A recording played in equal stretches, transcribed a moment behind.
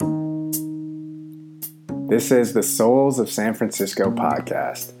This is the Souls of San Francisco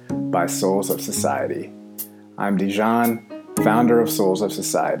podcast by Souls of Society. I'm Dijon, founder of Souls of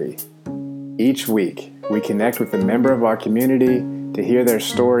Society. Each week, we connect with a member of our community to hear their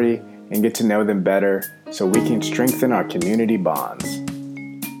story and get to know them better so we can strengthen our community bonds.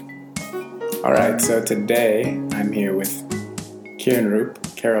 All right, so today I'm here with Kieran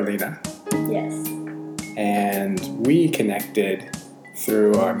Roop, Carolina. Yes. And we connected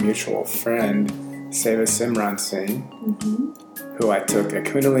through our mutual friend, Seva Simran Singh, who I took a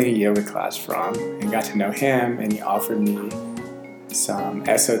Kundalini yoga class from and got to know him, and he offered me some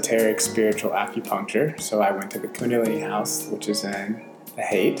esoteric spiritual acupuncture. So I went to the Kundalini house, which is in the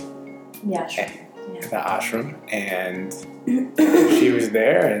Haight. Yeah, sure. The ashram, and she was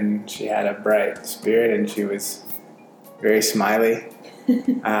there, and she had a bright spirit, and she was very smiley.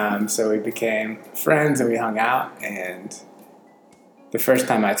 So we became friends, and we hung out, and the first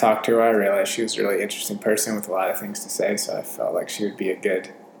time I talked to her, I realized she was a really interesting person with a lot of things to say, so I felt like she would be a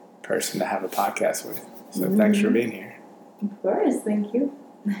good person to have a podcast with. So Thanks for being here. Of course, thank you.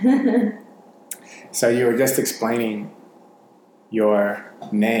 So you were just explaining your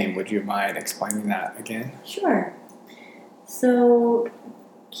name. Would you mind explaining that again? Sure. So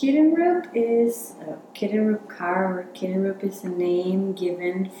Kieran Roop is Kieran Roop Kaur, or Kieran Roop is a name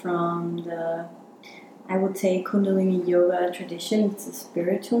given from the, I would say, Kundalini Yoga tradition. It's a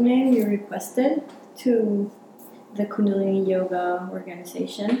spiritual name you requested to the Kundalini Yoga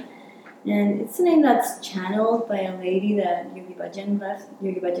organization. And it's a name that's channeled by a lady that Yogi Bhajan left.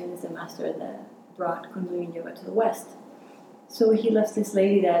 Yogi Bhajan is the master that brought Kundalini Yoga to the West. So he left this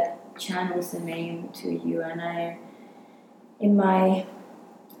lady that channels the name to you. And I, in my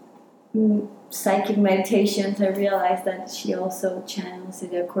psychic meditations, I realized that she also channels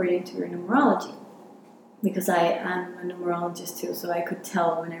it according to her numerology. Because I am a numerologist too, so I could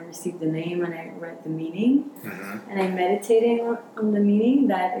tell when I received the name and I read the meaning, and I meditated on the meaning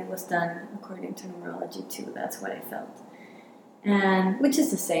that it was done according to numerology too. That's what I felt, and which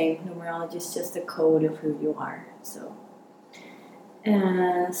is the same. Numerology is just a code of who you are. So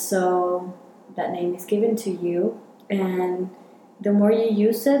that name is given to you, and the more you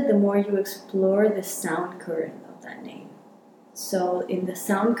use it, the more you explore the sound current of that name. So in the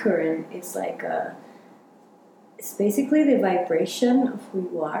sound current, it's like it's basically the vibration of who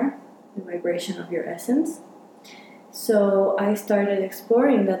you are, the vibration of your essence. So I started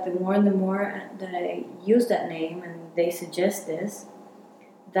exploring that the more and the more that I use that name, and they suggest this,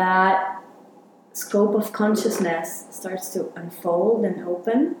 that scope of consciousness starts to unfold and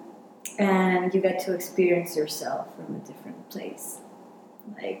open, and you get to experience yourself from a different place.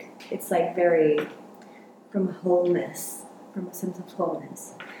 It's very from a wholeness, from a sense of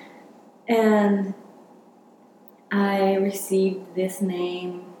wholeness. And I received this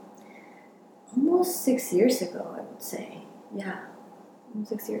name almost 6 years ago, I would say. Yeah,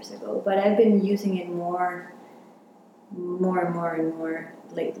 almost 6 years ago. But I've been using it more and more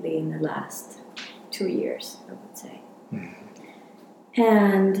lately in the last 2 years, I would say.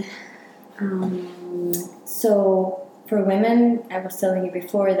 And so for women, I was telling you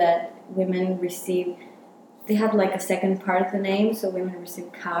before that women they have like a second part of the name. So women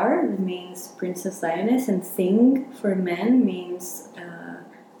receive Kaur, that means Princess Lioness, and Singh for men means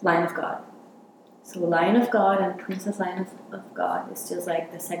Lion of God. So Lion of God and Princess Lion of God is just like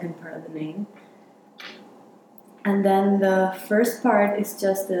the second part of the name. And then the first part is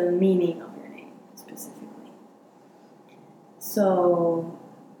just the meaning of your name, specifically. So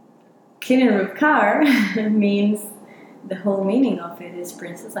Kieran Roop Kaur means, the whole meaning of it is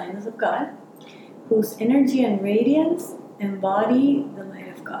Princess Lioness of God, whose energy and radiance embody the light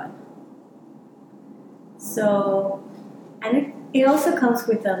of God. So, and it also comes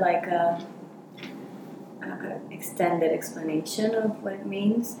with a extended explanation of what it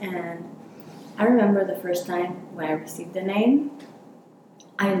means. And I remember the first time when I received the name,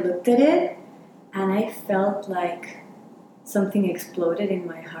 I looked at it and I felt like something exploded in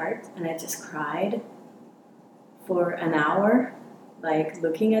my heart, and I just cried for an hour,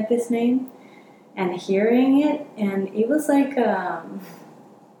 looking at this name and hearing it, and it was like I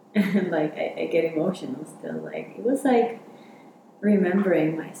get emotional still. It was like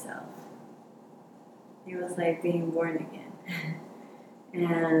remembering myself. It was like being born again.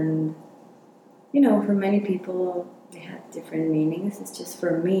 And for many people they have different meanings. It's just,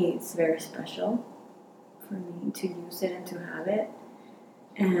 for me, it's very special for me to use it and to have it,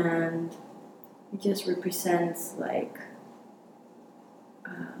 and it just represents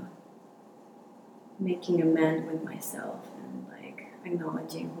making amends with myself and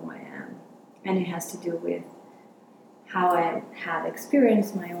acknowledging who I am. And it has to do with how I have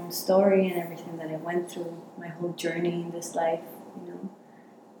experienced my own story and everything that I went through, my whole journey in this life,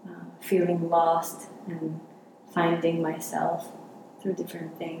 feeling lost and finding myself through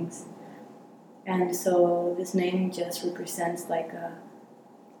different things. And so this name just represents it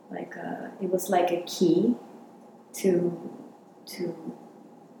was like a key to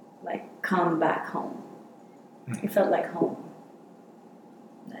like come back home. It felt like home,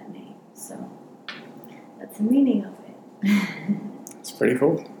 that name. So that's the meaning of it. It's pretty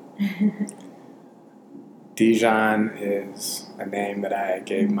cool. Dijon is a name that I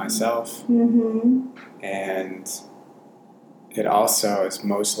gave myself, and it also is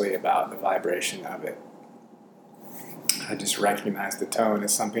mostly about the vibration of it. I just recognized the tone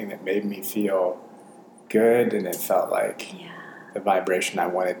as something that made me feel good, and it felt like the vibration I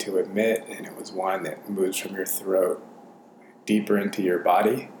wanted to emit, and it was one that moves from your throat deeper into your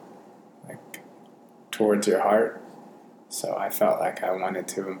body, like towards your heart. So I felt like I wanted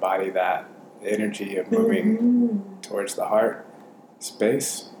to embody that energy of moving towards the heart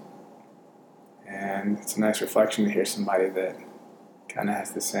space. And it's a nice reflection to hear somebody that kind of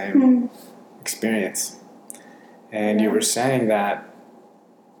has the same experience. And you were saying that,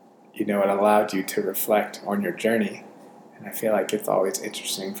 it allowed you to reflect on your journey. And I feel like it's always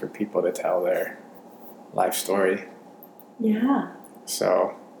interesting for people to tell their life story. Yeah.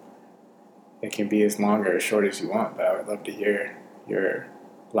 So it can be as long or as short as you want, but I would love to hear your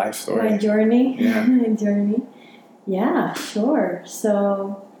life story. My journey? Yeah. My journey? Yeah, sure.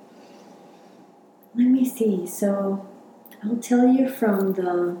 So let me see. So I'll tell you from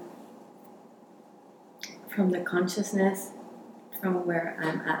the consciousness, from where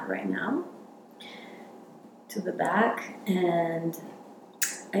I'm at right now to the back. And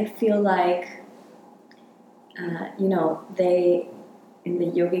I feel like they, in the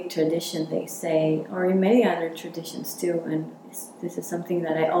yogic tradition, they say, or in many other traditions too, and this is something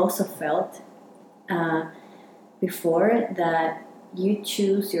that I also felt before, that you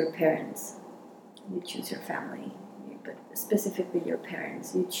choose your parents, you choose your family, but specifically your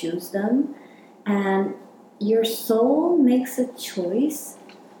parents, you choose them, and your soul makes a choice,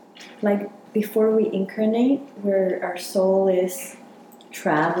 like before we incarnate, where our soul is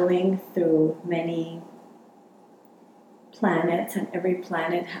traveling through many planets, and every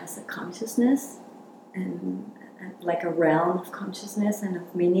planet has a consciousness and like a realm of consciousness and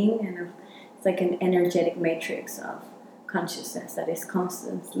of meaning, and it's like an energetic matrix of consciousness that is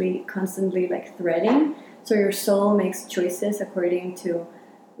constantly like threading. So your soul makes choices according to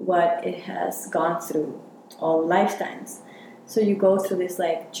what it has gone through all lifetimes. So you go through this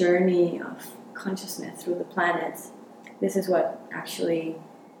like journey of consciousness through the planets. This is what actually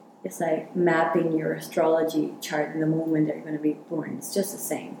is like mapping your astrology chart in the moment that you're going to be born. It's just the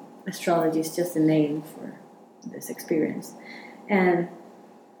same. Astrology is just a name for this experience. And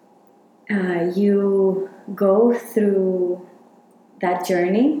you go through that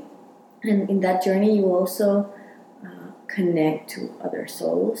journey, and in that journey you also connect to other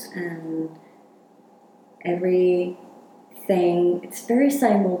souls, and everything, it's very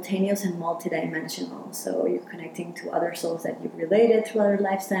simultaneous and multidimensional. So you're connecting to other souls that you've related through other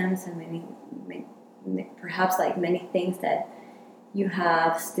lifetimes, and perhaps like many things that you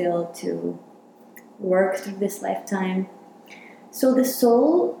have still to work through this lifetime. So the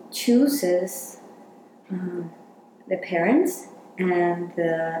soul chooses the parents and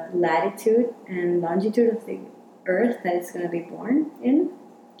the latitude and longitude of the earth that it's going to be born in,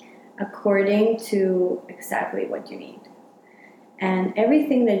 according to exactly what you need. And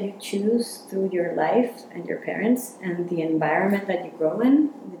everything that you choose through your life and your parents and the environment that you grow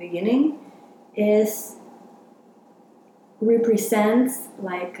in the beginning represents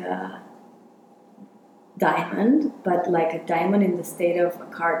like a diamond, but like a diamond in the state of a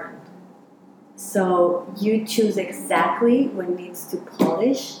carbon. So you choose exactly what needs to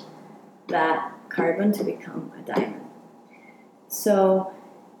polish that carbon to become a diamond. So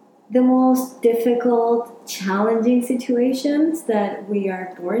the most difficult, challenging situations that we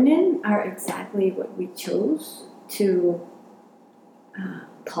are born in are exactly what we chose to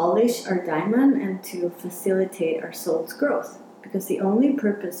polish our diamond and to facilitate our soul's growth. Because the only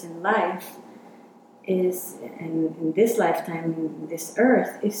purpose in life is, in this lifetime, in this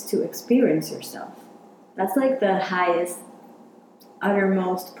earth, is to experience yourself. That's like the highest,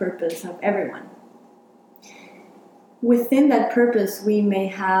 uttermost purpose of everyone. Within that purpose, we may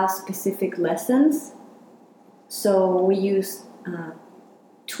have specific lessons. So we use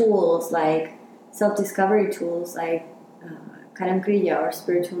tools like self-discovery tools like Karam Kriya or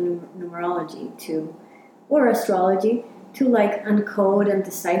spiritual numerology or astrology to like uncode and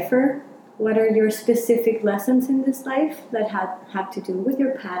decipher what are your specific lessons in this life that have to do with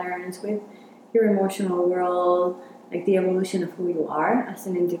your patterns, with your emotional world, like the evolution of who you are as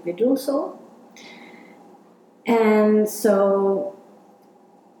an individual soul. And so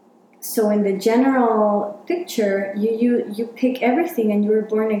in the general picture, you pick everything, and you were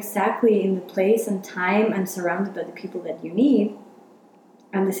born exactly in the place and time and surrounded by the people that you need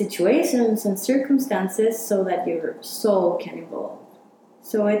and the situations and circumstances so that your soul can evolve.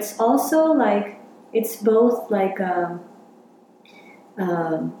 So it's also like, it's both like a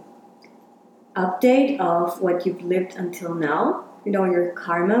update of what you've lived until now, you know, your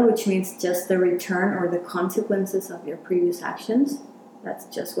karma, which means just the return or the consequences of your previous actions. That's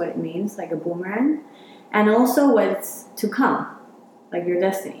just what it means, like a boomerang. And also what's to come, like your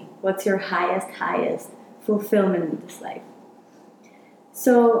destiny. What's your highest fulfillment in this life?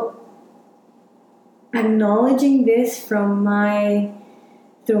 So acknowledging this through my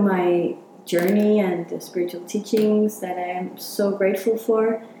journey and the spiritual teachings that I am so grateful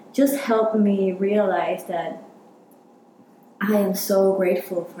for just helped me realize that I am so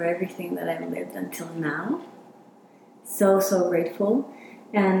grateful for everything that I've lived until now. So grateful.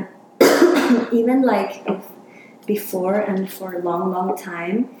 And even like if before and for a long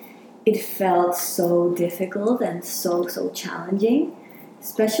time, it felt so difficult and so challenging,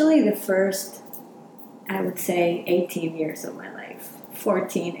 especially the first, I would say, 18 years of my life,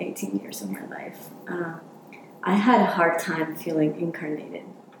 18 years of my life. I had a hard time feeling incarnated.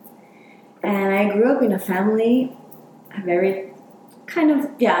 And I grew up in a family, a very kind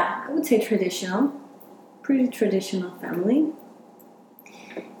of, I would say pretty traditional family.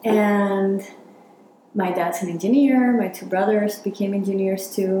 And my dad's an engineer, my two brothers became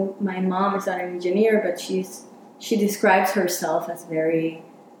engineers too. My mom is not an engineer, but she describes herself as very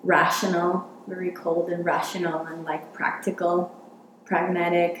rational, very cold and rational and like practical,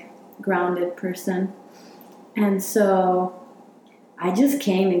 pragmatic, grounded person. And so I just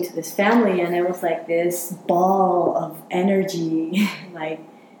came into this family and it was like this ball of energy. Like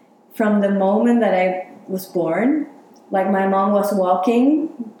from the moment that I was born, like my mom was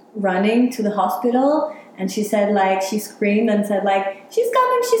running to the hospital, and she said like, she screamed and said like, she's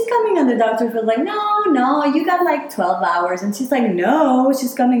coming. And the doctor was like, no, you got like 12 hours. And she's like, no,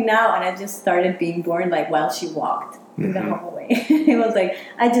 she's coming now. And I just started being born like while she walked in the hallway. It was like,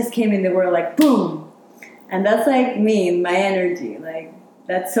 I just came in the world like boom. And that's like me, my energy. Like,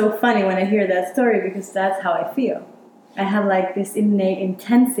 that's so funny when I hear that story because that's how I feel. I have like this innate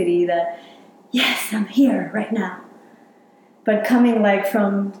intensity that, yes, I'm here right now. But coming like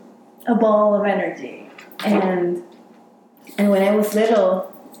from a ball of energy. And when I was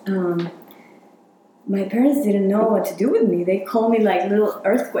little, my parents didn't know what to do with me. They called me like little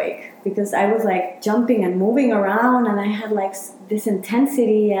earthquake because I was like jumping and moving around, and I had like this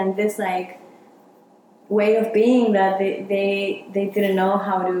intensity and this like way of being that they didn't know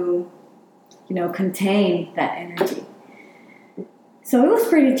how to, you know, contain that energy. So it was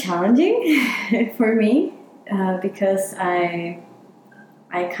pretty challenging for me because I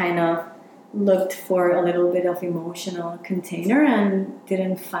kind of looked for a little bit of emotional container and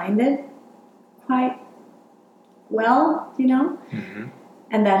didn't find it quite well, you know. Mm-hmm.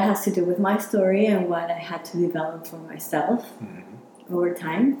 And that has to do with my story and what I had to develop for myself over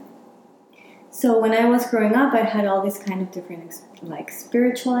time. So when I was growing up, I had all these kind of different, like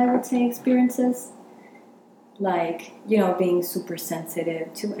spiritual, I would say, experiences. Like, you know, being super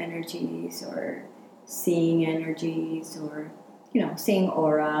sensitive to energies or seeing energies or, you know, seeing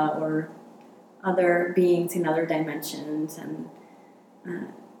aura or other beings in other dimensions and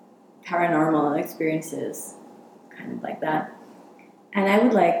paranormal experiences, kind of like that. And I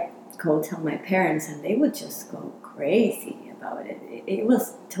would like go tell my parents and they would just go crazy about it. It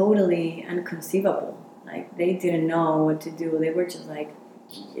was totally inconceivable. Like they didn't know what to do. They were just like,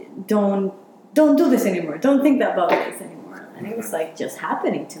 don't do this anymore. Don't think about this anymore. And it was like just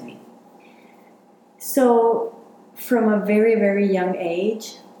happening to me. So from a very, very young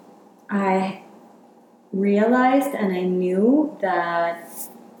age, I realized and I knew that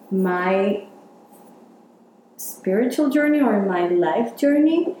my spiritual journey or my life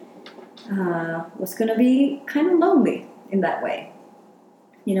journey was going to be kind of lonely in that way.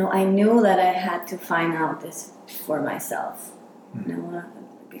 You know, I knew that I had to find out this for myself. You know,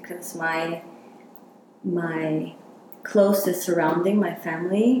 because my closest surrounding, my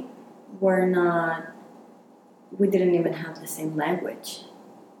family, we didn't even have the same language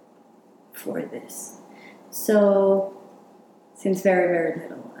for this. So, since very, very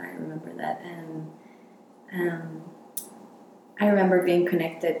little, I remember that. And I remember being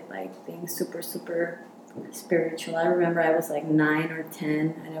connected, like being super, super spiritual. I remember I was like 9 or 10,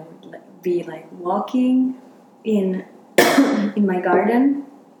 and I would be like walking in in my garden,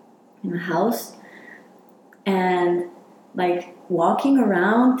 in my house, and like walking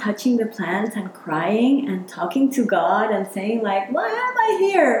around, touching the plants and crying and talking to God and saying like, why am I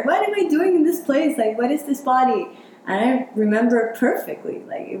here? What am I doing in this place? Like, what is this body? And I remember perfectly,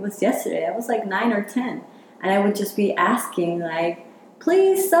 like it was yesterday. I was like 9 or 10, and I would just be asking like,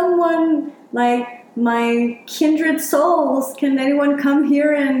 please, someone, like my kindred souls, can anyone come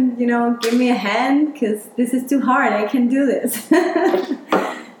here and, you know, give me a hand? Because this is too hard. I can do this.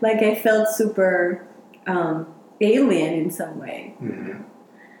 Like I felt super alien in some way. Mm-hmm.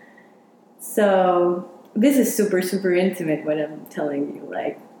 So this is super, super intimate what I'm telling you.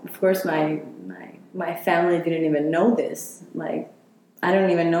 Like, of course, my family didn't even know this. Like, I don't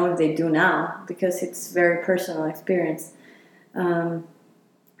even know if they do now because it's very personal experience.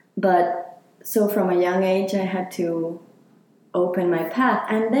 But so from a young age, I had to open my path.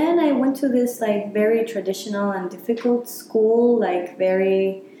 And then I went to this like very traditional and difficult school, like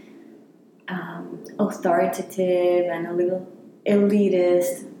very authoritative and a little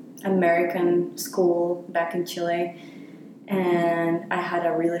elitist American school back in Chile. And I had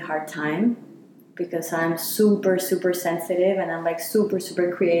a really hard time because I'm super, super sensitive and I'm like super,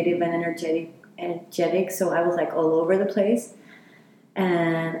 super creative and energetic. So I was like all over the place.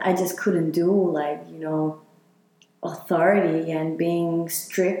 And I just couldn't do like, you know, authority and being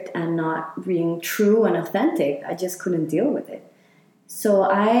strict and not being true and authentic. I just couldn't deal with it.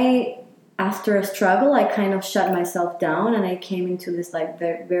 So after a struggle, I kind of shut myself down and I came into this like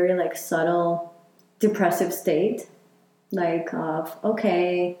very, very like subtle depressive state, like of,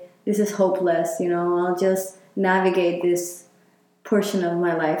 okay, this is hopeless, you know, I'll just navigate this portion of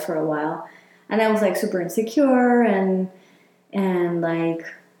my life for a while. And I was like super insecure and like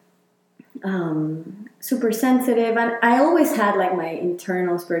super sensitive, and I always had like my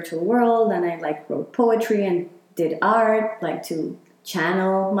internal spiritual world, and I like wrote poetry and did art like to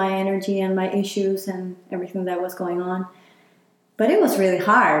channel my energy and my issues and everything that was going on. But it was really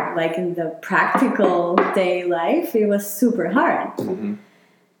hard, like in the practical day life it was super hard. Mm-hmm.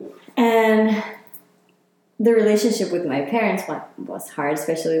 And the relationship with my parents was hard,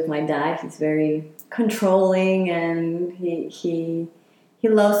 especially with my dad. He's very controlling and he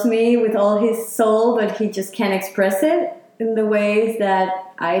loves me with all his soul, but he just can't express it in the ways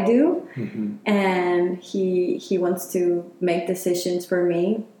that I do. Mm-hmm. And he wants to make decisions for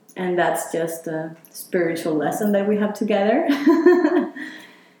me, and that's just a spiritual lesson that we have together.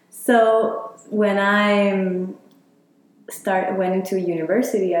 So when I went into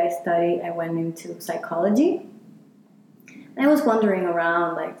university, I went into psychology. I was wandering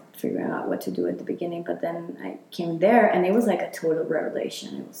around, like figuring out what to do at the beginning, but then I came there and it was like a total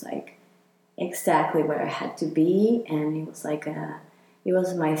revelation. It was like exactly where I had to be, and it was like it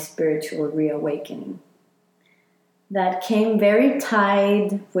was my spiritual reawakening that came very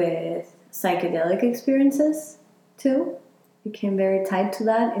tied with psychedelic experiences too. It came very tied to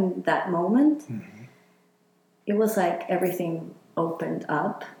that in that moment. Mm-hmm. It was like everything opened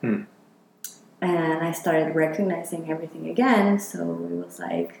up. Mm. And I started recognizing everything again. So it was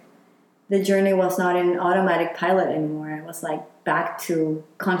like the journey was not in automatic pilot anymore. I was like back to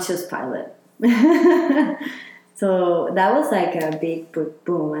conscious pilot. So that was like a big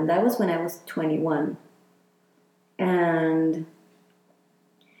boom. And that was when I was 21. And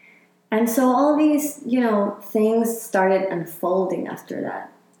so all these, you know, things started unfolding after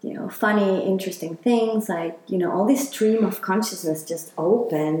that. You know, funny, interesting things, like, you know, all this stream of consciousness just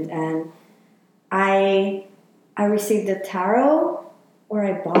opened, and I received the tarot, or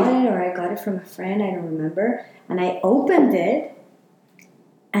I bought it, or I got it from a friend, I don't remember, and I opened it,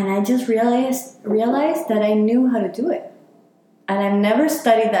 and I just realized that I knew how to do it. And I've never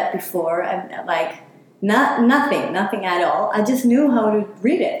studied that before. I've like nothing at all. I just knew how to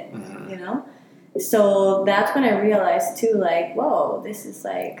read it, Mm-hmm. you know? So that's when I realized too, like, whoa, this is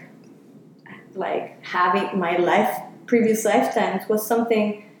like having my previous lifetimes was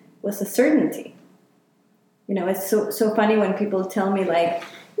a certainty. You know, it's so funny when people tell me like,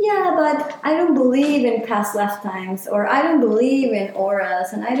 yeah, but I don't believe in past lifetimes, or I don't believe in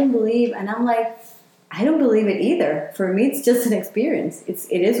auras, and and I'm like, I don't believe it either. For me, it's just an experience.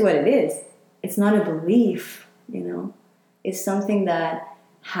 It is what it is. It's not a belief, you know. It's something that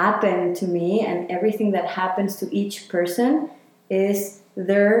happened to me, and everything that happens to each person is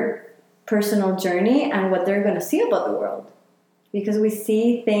their personal journey and what they're going to see about the world. Because we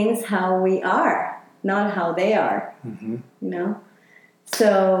see things how we are, not how they are, Mm-hmm. you know?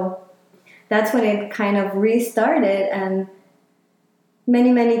 So that's when it kind of restarted, and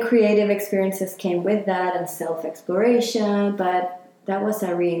many creative experiences came with that and self-exploration, but that was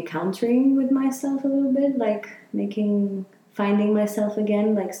a re-encountering with myself a little bit, like finding myself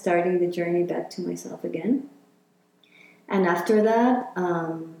again, like starting the journey back to myself again. And after that,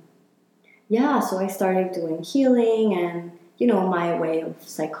 so I started doing healing and, my way of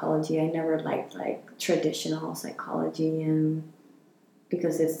psychology. I never liked like traditional psychology, and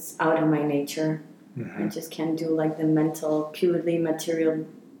because it's out of my nature. I just can't do like the mental, purely material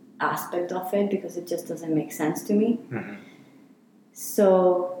aspect of it because it just doesn't make sense to me.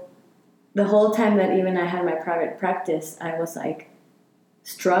 So the whole time that even I had my private practice, I was like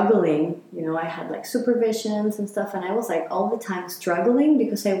struggling. I had like supervisions and stuff, and I was like all the time struggling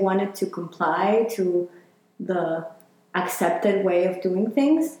because I wanted to comply to the accepted way of doing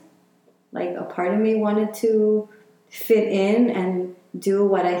things. Like a part of me wanted to fit in and do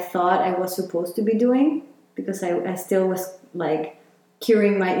what I thought I was supposed to be doing because I still was like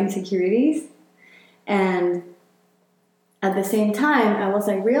curing my insecurities. And at the same time, I was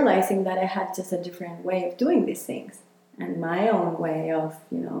like realizing that I had just a different way of doing these things and my own way of,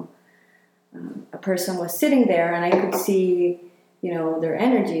 a person was sitting there and I could see, their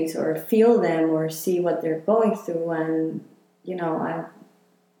energies or feel them or see what they're going through. And,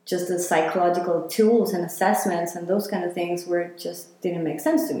 just the psychological tools and assessments and those kind of things just didn't make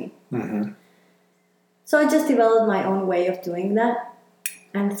sense to me. So I just developed my own way of doing that.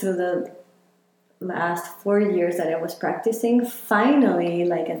 And through the last 4 years that I was practicing, finally,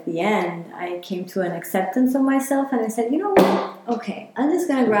 like at the end, I came to an acceptance of myself and I said, you know what? Okay, I'm just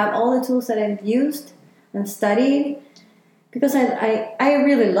going to grab all the tools that I've used and studied because I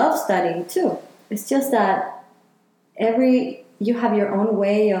really love studying too. It's just that you have your own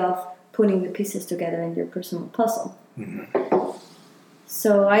way of putting the pieces together in your personal puzzle.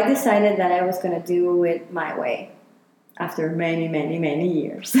 So I decided that I was going to do it my way after many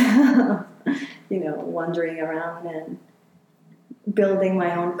years. Wandering around and building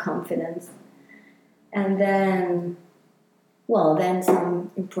my own confidence. And then some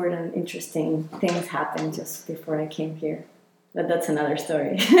important, interesting things happened just before I came here. But that's another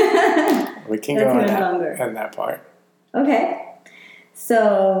story. We can go on that part. Okay.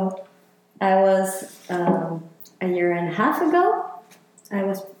 So I was a year and a half ago. I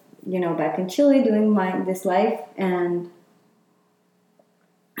was, back in Chile doing this life, and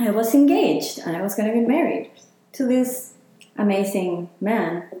I was engaged, and I was going to get married to this amazing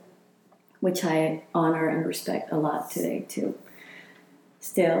man, which I honor and respect a lot today too,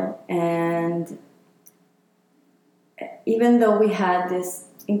 still. And even though we had this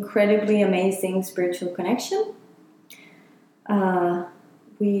incredibly amazing spiritual connection,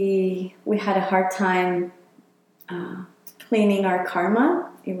 we had a hard time cleaning our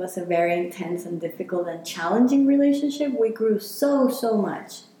karma. It was a very intense and difficult and challenging relationship. We grew so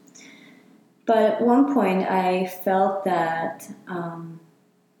much. But at one point, I felt that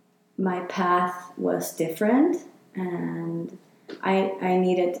my path was different, and I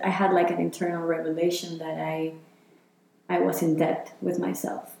had like an internal revelation that I was in debt with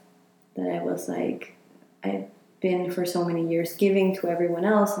myself. That I was like, I've been for so many years giving to everyone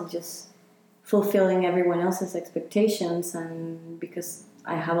else and just fulfilling everyone else's expectations, and because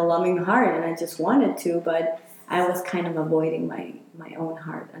I have a loving heart and I just wanted to, but I was kind of avoiding my own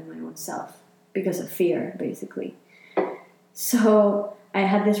heart and my own self because of fear, basically. So I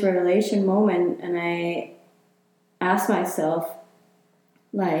had this revelation moment, and I asked myself,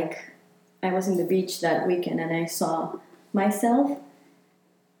 like, I was in the beach that weekend and I saw myself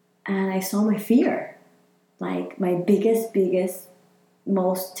and I saw my fear, like my biggest,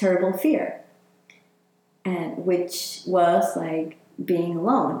 most terrible fear, and which was like being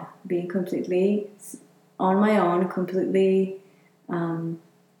alone, being completely on my own, completely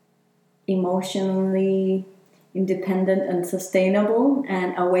emotionally independent and sustainable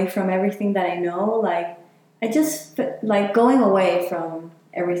and away from everything that I know. Like I just like going away from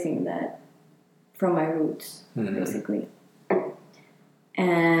everything from my roots, basically,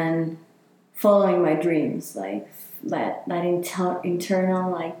 and following my dreams, like that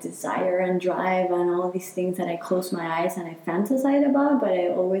internal like desire and drive and all these things that I closed my eyes and I fantasized about, but I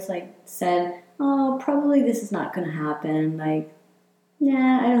always like said, oh, probably this is not going to happen. Like,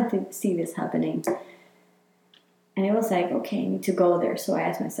 yeah, I don't see this happening. And it was like, okay, I need to go there. So I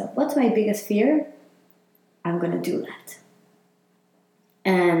asked myself, what's my biggest fear? I'm going to do that.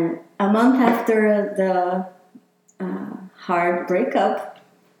 And a month after the hard breakup,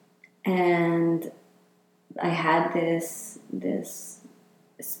 and I had this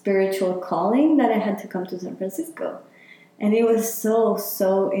spiritual calling that I had to come to San Francisco. And it was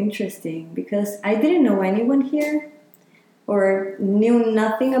so interesting because I didn't know anyone here or knew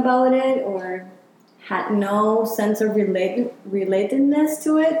nothing about it or had no sense of relatedness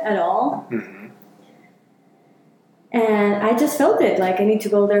to it at all. Mm-hmm. And I just felt it, like I need to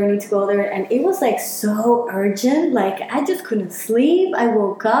go there, and it was like so urgent, like I just couldn't sleep. I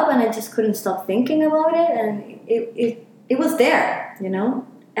woke up and I just couldn't stop thinking about it, and it was there, you know,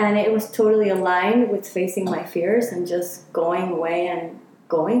 and it was totally aligned with facing my fears and just going away and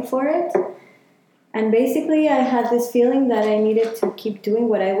going for it. And basically I had this feeling that I needed to keep doing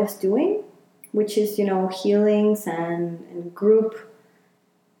what I was doing, which is, you know, healings and group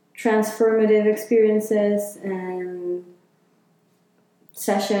transformative experiences and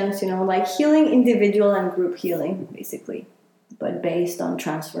sessions, you know, like healing, individual and group healing, basically, but based on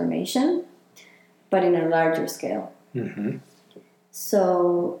transformation, but in a larger scale. Mm-hmm.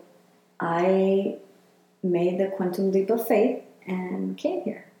 So I made the quantum leap of faith and came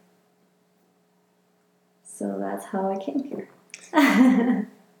here. So that's how I came here.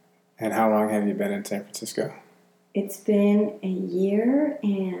 And how long have you been in San Francisco? It's been a year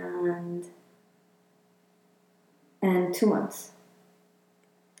and 2 months.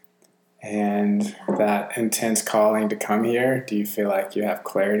 And that intense calling to come here, do you feel like you have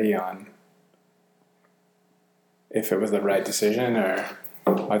clarity on if it was the right decision, or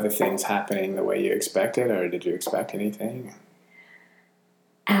are the things happening the way you expected, or did you expect anything?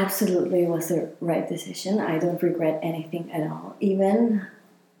 Absolutely was the right decision. I don't regret anything at all. Even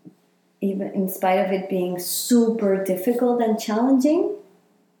in spite of it being super difficult and challenging,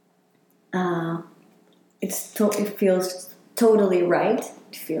 it feels totally right.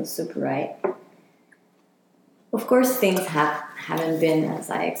 It feels super right. Of course, things haven't been as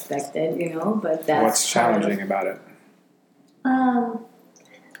I expected, you know, but that's what's challenging about it?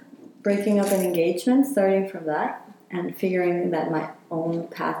 Breaking up an engagement, starting from that, and figuring that my own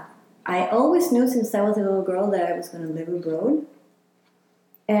path. I always knew since I was a little girl that I was going to live abroad.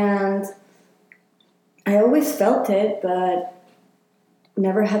 And I always felt it, but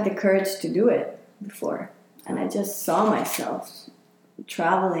never had the courage to do it before. And I just saw myself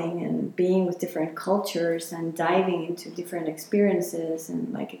traveling and being with different cultures and diving into different experiences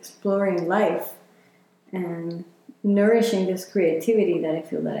and like exploring life and nourishing this creativity that I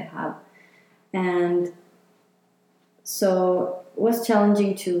feel that I have. And so it was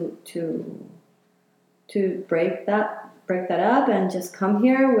challenging to break that up and just come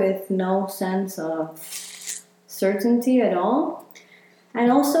here with no sense of certainty at all.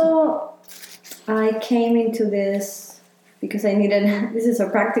 And also I came into this because I needed, this is a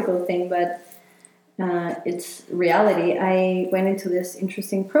practical thing, but it's reality. I went into this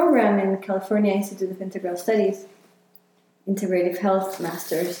interesting program in California Institute of Integral Studies, Integrative Health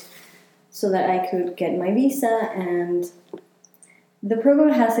Masters, so that I could get my visa, and the program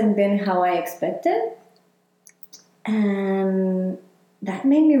hasn't been how I expected. And that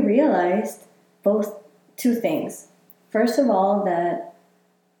made me realize two things. First of all, that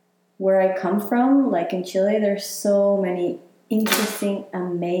where I come from, like in Chile, there's so many interesting,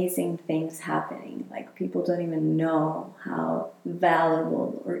 amazing things happening. Like people don't even know how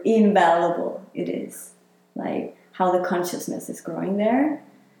valuable or invaluable it is. Like how the consciousness is growing there.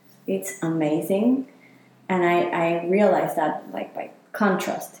 It's amazing. And I realized that like by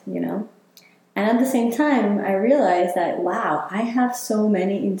contrast, you know. And at the same time, I realized that, wow, I have so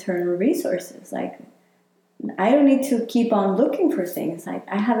many internal resources. Like, I don't need to keep on looking for things. Like,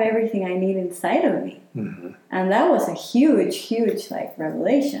 I have everything I need inside of me. Mm-hmm. And that was a huge, huge, like,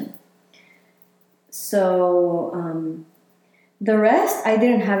 revelation. So, the rest, I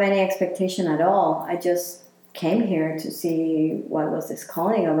didn't have any expectation at all. I just came here to see what was this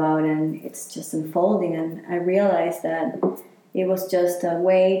calling about, and it's just unfolding. And I realized that it was just a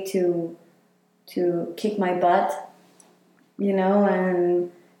way to kick my butt, you know,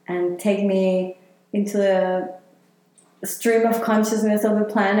 and take me into the stream of consciousness of the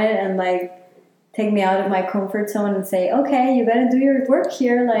planet and like take me out of my comfort zone and say, okay, you gotta do your work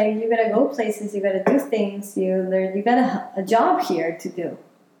here, like you gotta go places, you gotta do things, you got a job here to do.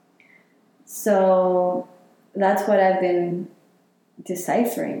 So that's what I've been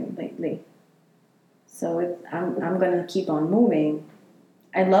deciphering lately. So I'm gonna keep on moving.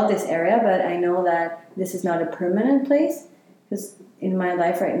 I love this area, but I know that this is not a permanent place because in my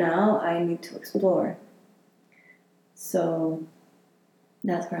life right now, I need to explore. So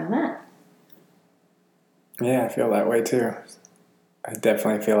that's where I'm at. Yeah, I feel that way too. I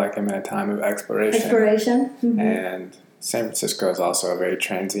definitely feel like I'm in a time of exploration. Mm-hmm. And San Francisco is also a very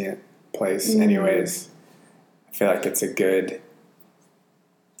transient place anyways. I feel like it's a good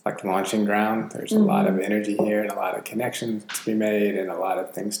like launching ground. There's a lot of energy here and a lot of connections to be made and a lot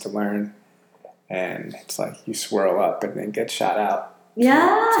of things to learn. and it's like you swirl up and then get shot out to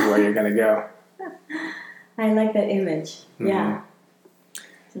Yeah. where you're gonna go. I like that image. Mhm. Yeah.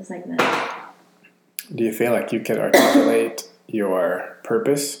 Just like that. Do you feel like you could articulate your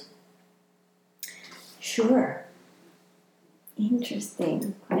purpose? Sure.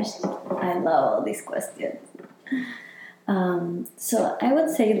 Interesting question. I love all these questions. So I would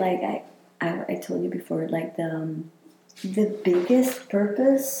say, like I told you before, like the biggest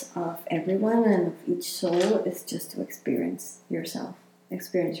purpose of everyone and of each soul is just to experience yourself,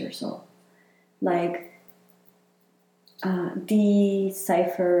 experience your soul. Like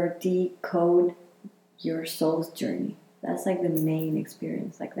decipher, decode your soul's journey. That's like the main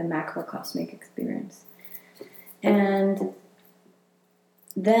experience, like the macrocosmic experience. And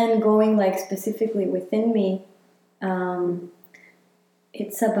then going like specifically within me,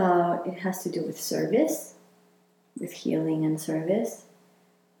 it has to do with service, with healing and service.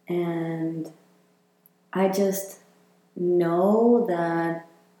 And I just know that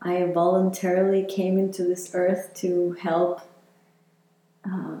I voluntarily came into this earth to help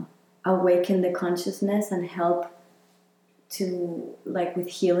awaken the consciousness and help to, like, with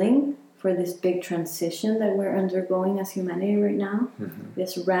healing for this big transition that we're undergoing as humanity right now. Mm-hmm.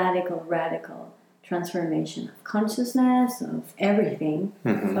 This radical transformation of consciousness, of everything,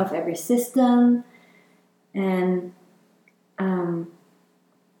 Mm-hmm. of every system. And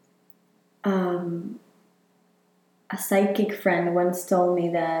a psychic friend once told me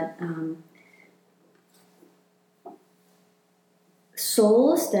that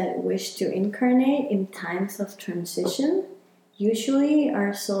souls that wish to incarnate in times of transition usually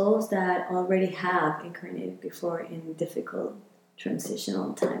are souls that already have incarnated before in difficult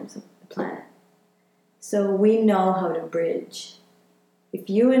transitional times of the planet. So we know how to bridge. If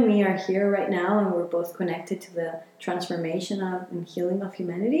you and me are here right now and we're both connected to the transformation of and healing of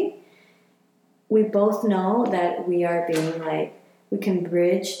humanity, we both know that we are being, like, we can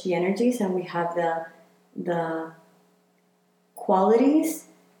bridge the energies and we have the qualities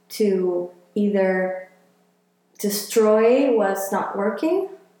to either destroy what's not working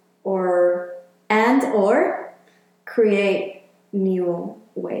or create new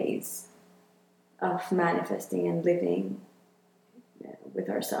ways of manifesting and living with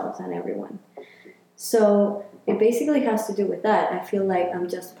ourselves and everyone. So it basically has to do with that. I feel like I'm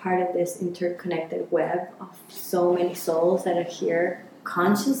just part of this interconnected web of so many souls that are here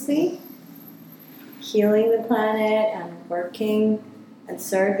consciously healing the planet and working and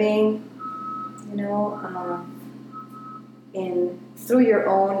serving, through your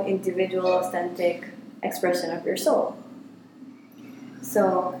own individual authentic expression of your soul.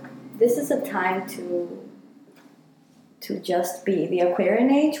 So this is a time to just be. The Aquarian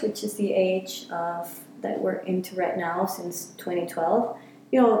age, which is the age that we're into right now since 2012.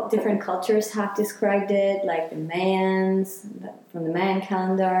 Different cultures have described it, like the Mayans, from the Mayan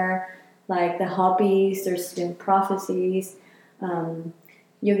calendar, like the Hopis. There's been prophecies.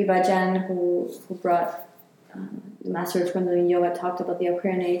 Yogi Bhajan, who brought the Master of Kundalini Yoga, talked about the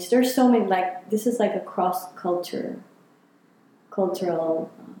Aquarian age. There's so many, like, this is like a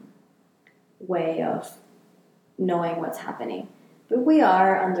cultural way of knowing what's happening. But we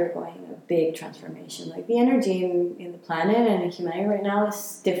are undergoing a big transformation. Like, the energy in the planet and in humanity right now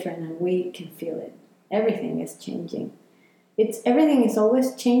is different, and we can feel it. Everything is changing. Everything is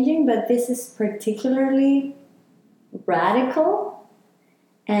always changing, but this is particularly radical,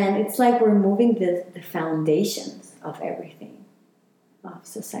 and it's like we're moving the foundations of everything, of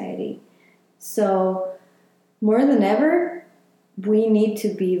society. So more than ever, we need to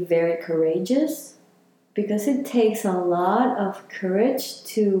be very courageous, because it takes a lot of courage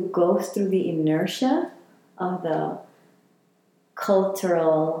to go through the inertia of the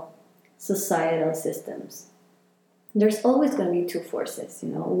cultural, societal systems. There's always going to be two forces,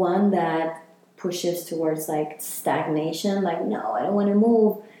 one that pushes towards, like, stagnation, like, no, I don't want to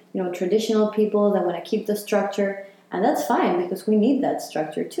move, traditional people that want to keep the structure, and that's fine, because we need that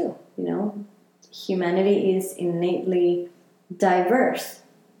structure too, Humanity is innately diverse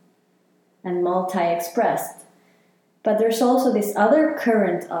and multi-expressed. But there's also this other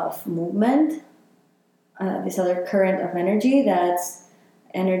current of movement, this other current of energy, that's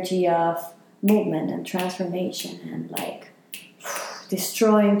energy of movement and transformation and, like,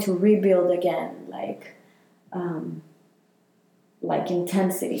 destroying to rebuild again, like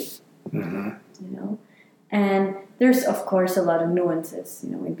intensity. Mm-hmm. And there's, of course, a lot of nuances,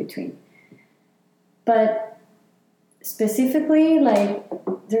 in between. But specifically, like,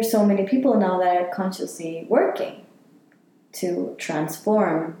 there's so many people now that are consciously working to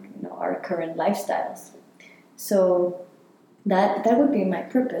transform, our current lifestyles. So that would be my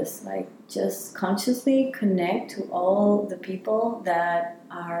purpose. Like just consciously connect to all the people that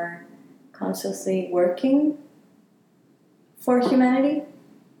are consciously working for humanity,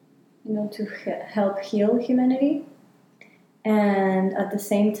 to help heal humanity. And at the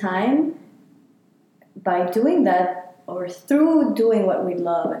same time, by doing that, or through doing what we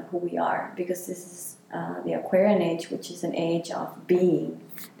love and who we are, because this is the Aquarian age, which is an age of being.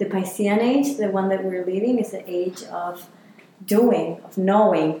 The Piscean age, the one that we're leading, is an age of doing, of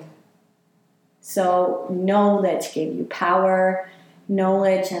knowing. So knowledge gave you power,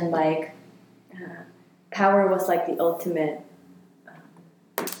 knowledge, and power was like the ultimate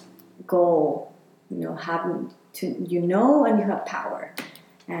goal. Having to, and you have power,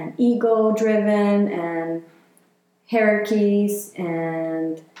 and ego driven, and hierarchies,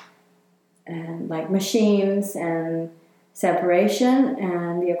 and like machines, and separation.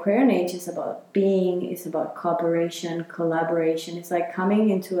 And the Aquarian age is about being, is about cooperation, collaboration. It's like coming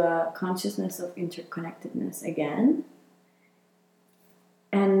into a consciousness of interconnectedness again.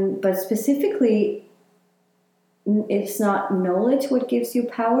 But specifically, it's not knowledge what gives you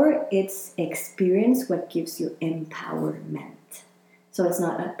power, it's experience what gives you empowerment. So it's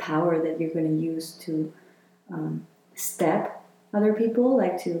not a power that you're going to use to step other people,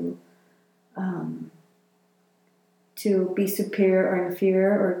 like to be superior or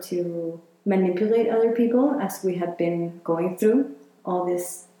inferior, or to manipulate other people, as we have been going through all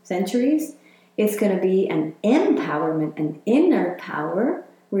these centuries. It's going to be an empowerment, an inner power,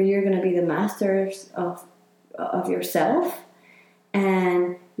 where you're going to be the masters of yourself,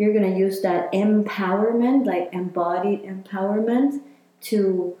 and you're going to use that empowerment, like embodied empowerment,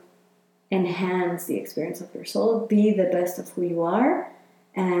 to enhance the experience of your soul, be the best of who you are,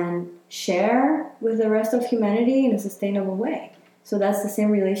 and share with the rest of humanity in a sustainable way. So that's the same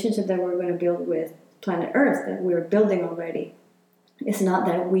relationship that we're going to build with planet Earth, that we're building already. It's not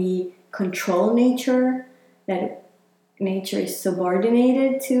that we control nature, that nature is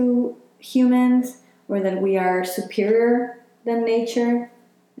subordinated to humans, or that we are superior than nature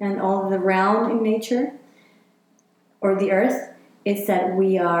and all the realm in nature or the earth. It's that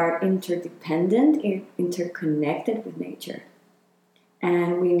we are interdependent, interconnected with nature,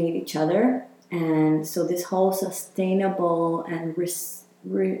 and we need each other. And so this whole sustainable and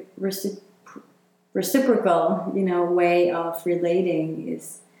reciprocal, way of relating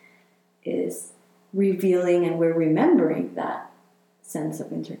is revealing, and we're remembering that sense of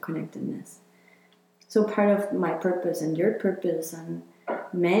interconnectedness. So part of my purpose and your purpose and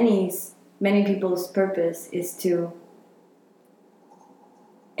many people's purpose is to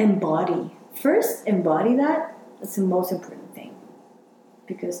embody. First, embody that. That's the most important thing.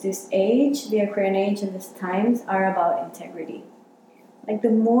 Because this age, the Aquarian age, and these times are about integrity. Like the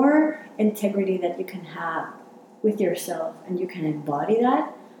more integrity that you can have with yourself, and you can embody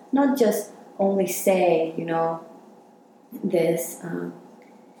that, not just only say, this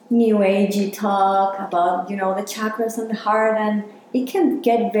new agey talk about, the chakras and the heart, and it can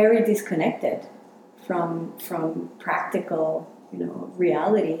get very disconnected from practical,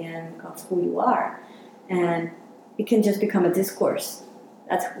 reality and of who you are. And it can just become a discourse.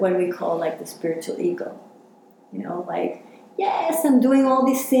 That's what we call like the spiritual ego. Yes, I'm doing all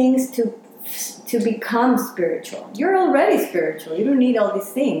these things to become spiritual. You're already spiritual. You don't need all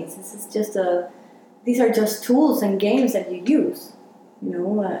these things. These are just tools and games that you use.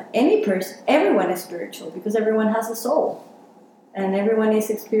 Everyone is spiritual because everyone has a soul, and everyone is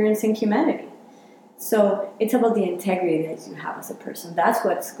experiencing humanity. So it's about the integrity that you have as a person. That's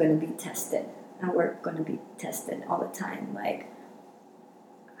what's going to be tested, and we're going to be tested all the time. Like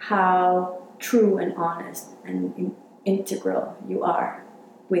how true and honest and integral you are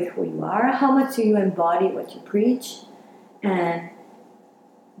with who you are. How much do you embody what you preach? And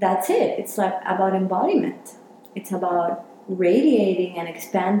that's it. It's like about embodiment. It's about radiating and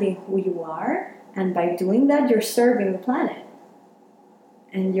expanding who you are, and by doing that you're serving the planet,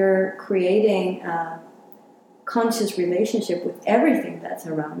 and you're creating a conscious relationship with everything that's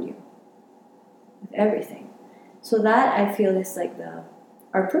around you, with everything. So that, I feel, is like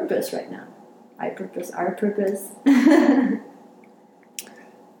our purpose right now. Our purpose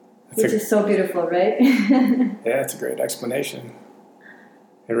which is so beautiful, right? Yeah, it's a great explanation.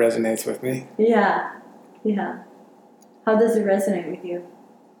 It resonates with me. Yeah. How does it resonate with you?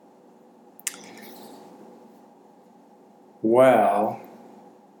 Well,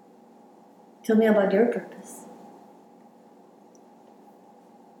 tell me about your purpose.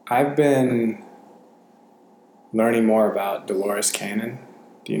 I've been learning more about Dolores Cannon.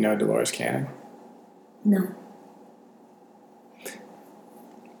 Do you know Dolores Cannon? No.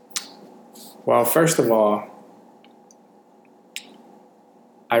 Well, first of all,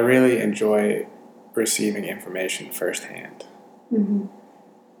 I really enjoy receiving information firsthand. Mm-hmm.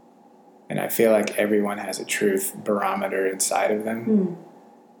 And I feel like everyone has a truth barometer inside of them.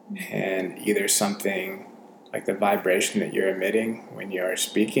 And either something like the vibration that you're emitting when you're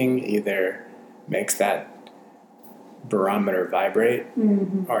speaking either makes that barometer vibrate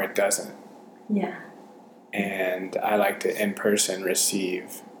or it doesn't. Yeah. And I like to in person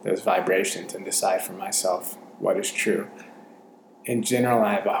receive those vibrations and decide for myself what is true. In general,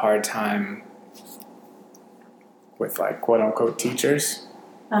 I have a hard time with like quote unquote teachers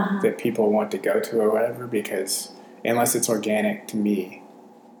that people want to go to or whatever, because unless it's organic to me,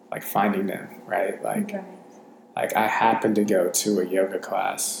 like finding them, right? Like I happened to go to a yoga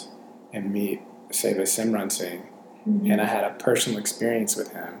class and meet Seva Simran Singh, and I had a personal experience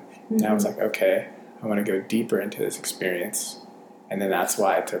with him. And I was like, okay, I want to go deeper into this experience. And then that's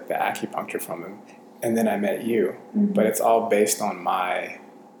why I took the acupuncture from him. And then I met you. But it's all based on my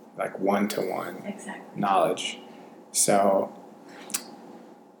like one-to-one knowledge. So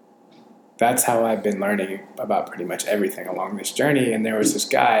that's how I've been learning about pretty much everything along this journey. And there was this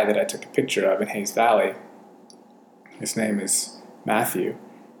guy that I took a picture of in Hayes Valley. His name is Matthew.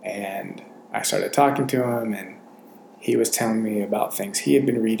 And I started talking to him, and he was telling me about things he had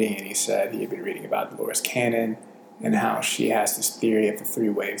been reading. And he said he had been reading about Dolores Cannon and how she has this theory of the 3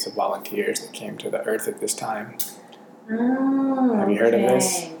 waves of volunteers that came to the earth at this time. Oh, have you heard of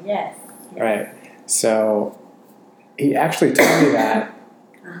this? Yes. Right. So he actually told me that.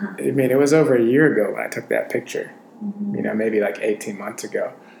 I mean, it was over a year ago when I took that picture, maybe like 18 months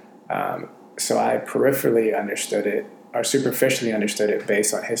ago. So I peripherally understood it, or superficially understood it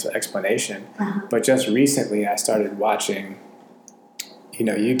based on his explanation. But just recently I started watching,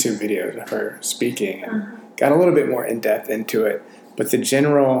 YouTube videos of her speaking and got a little bit more in-depth into it. But the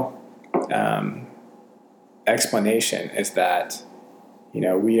general explanation is that,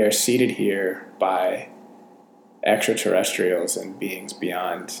 we are seated here by extraterrestrials and beings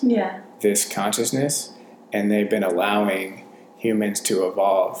beyond this consciousness, and they've been allowing humans to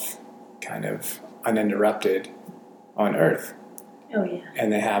evolve kind of uninterrupted on Earth. Oh, yeah.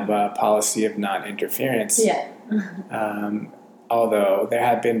 And they have a policy of non-interference. Yeah. Although there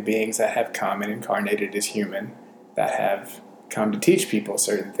have been beings that have come and incarnated as human that have come to teach people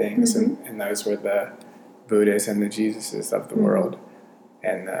certain things, and those were the Buddhas and the Jesuses of the world.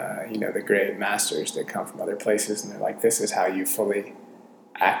 And, the great masters that come from other places, and they're like, this is how you fully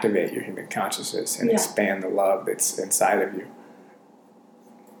activate your human consciousness and expand the love that's inside of you.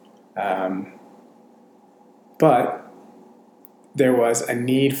 But there was a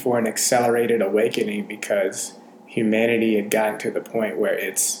need for an accelerated awakening because humanity had gotten to the point where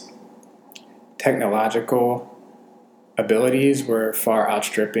its technological abilities were far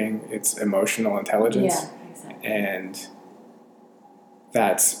outstripping its emotional intelligence. Yeah, exactly. And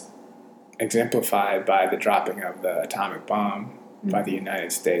that's exemplified by the dropping of the atomic bomb by the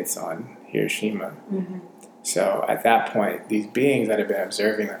United States on Hiroshima. So at that point, these beings that have been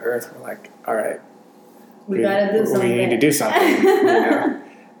observing the Earth were like, all right, we gotta do something. We need to do something.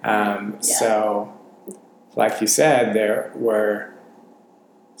 So, like you said, there were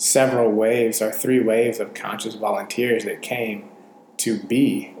several waves or 3 waves of conscious volunteers that came to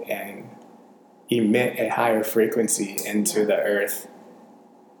be and emit a higher frequency into the Earth,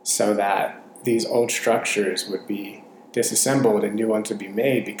 so that these old structures would be disassembled and new ones would be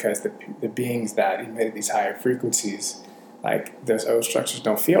made, because the beings that emitted these higher frequencies, like those old structures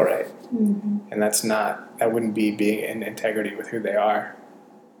don't feel right. And that wouldn't be being in integrity with who they are.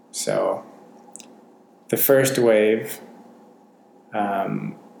 So the first wave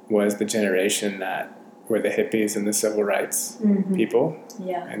was the generation that were the hippies and the civil rights people.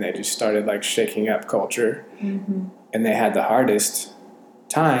 Yeah. And they just started like shaking up culture. And they had the hardest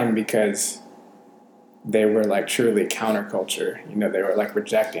time because they were like truly counterculture. They were like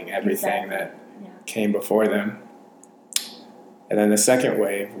rejecting everything that came before them. And then the second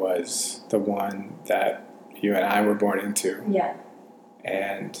wave was the one that you and I were born into. Yeah.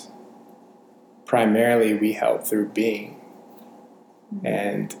 And primarily we help through being.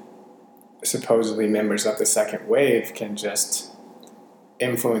 And supposedly members of the second wave can just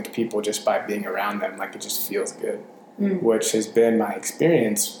influence people just by being around them. Like it just feels good. Which has been my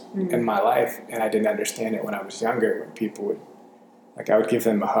experience in my life, and I didn't understand it when I was younger. When people would, I would give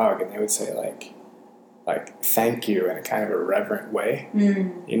them a hug, and they would say like thank you in a kind of a reverent way,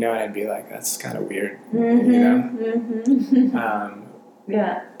 and I'd be like, that's kind of weird,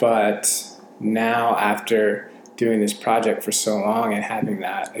 But now, after doing this project for so long and having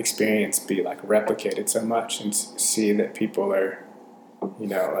that experience be like replicated so much, and see that people are,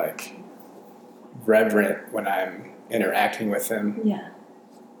 reverent when I'm interacting with them.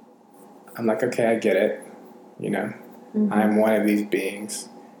 I'm like, okay, I get it. You know, I'm one of these beings,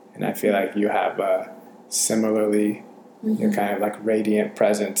 and I feel like you have a similarly, you know, kind of like radiant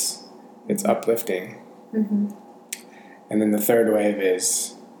presence. It's uplifting. And then the third wave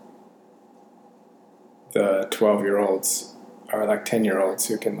is the 12-year-olds or like 10-year-olds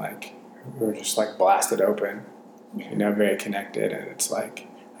who are just like blasted open, you know, very connected. And it's like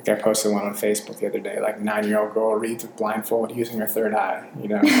I posted one on Facebook the other day, like 9-year-old girl reads with blindfold using her third eye, you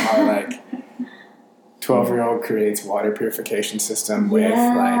know, or like 12-year-old creates water purification system with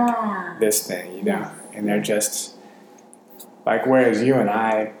like this thing, you know, and they're just like, whereas you and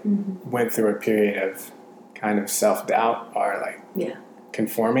I went through a period of kind of self-doubt or like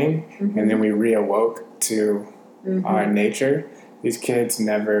conforming, and then we reawoke to our nature. These kids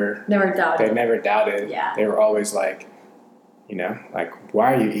never doubted. They never doubted. Yeah. They were always like, you know, like,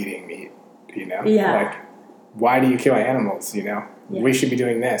 why are you eating meat? You know, like, why do you kill animals? You know, we should be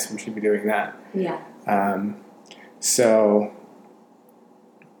doing this. We should be doing that. Yeah. So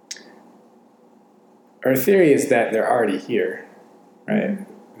our theory is that they're already here, right?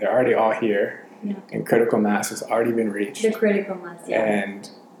 They're already all here, and critical mass has already been reached. The critical mass, and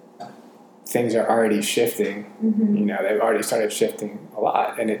things are already shifting. You know, they've already started shifting a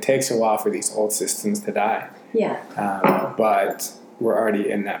lot, and it takes a while for these old systems to die. Yeah. But we're already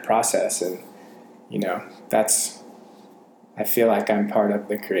in that process, and you know, I feel like I'm part of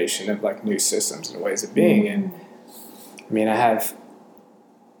the creation of like new systems and ways of being. And I mean, I have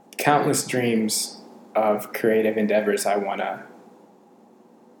countless dreams of creative endeavors I want to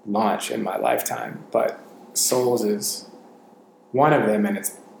launch in my lifetime, but Souls is one of them, and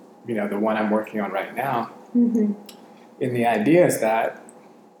it's, you know, the one I'm working on right now. And the idea is that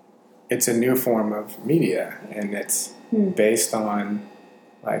it's a new form of media, and it's based on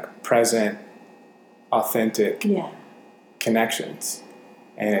like present, authentic connections,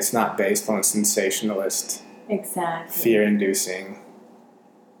 and it's not based on sensationalist, fear-inducing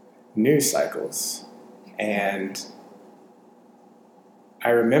news cycles. And I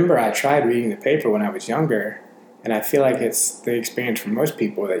remember I tried reading the paper when I was younger, and I feel like it's the experience for most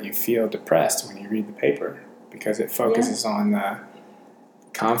people that you feel depressed when you read the paper, because it focuses on the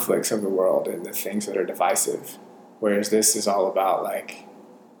conflicts of the world and the things that are divisive, whereas this is all about like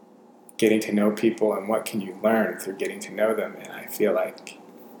getting to know people and what can you learn through getting to know them. And I feel like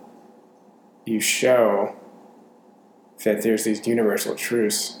you show that there's these universal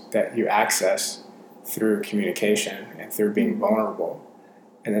truths that you access through communication and through being vulnerable,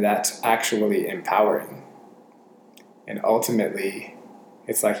 and that's actually empowering. And ultimately,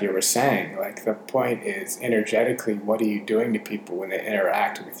 it's like you were saying, like the point is energetically, what are you doing to people when they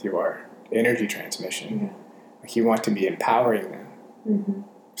interact with your energy transmission? Like you want to be empowering them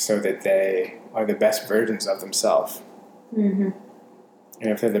so that they are the best versions of themselves. And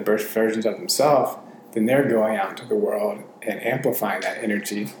if they're the best versions of themselves, then they're going out into the world and amplifying that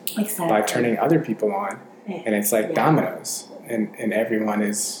energy by turning other people on. And it's like dominoes, and everyone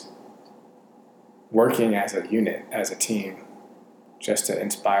is working as a unit, as a team, just to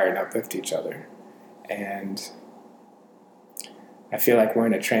inspire and uplift each other. And I feel like we're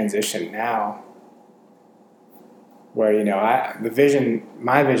in a transition now where, you know,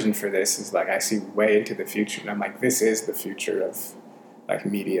 my vision for this is like I see way into the future, and I'm like, this is the future of like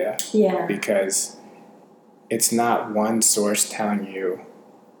media. Because it's not one source telling you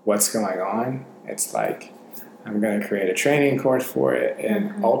what's going on. It's like, I'm going to create a training course for it,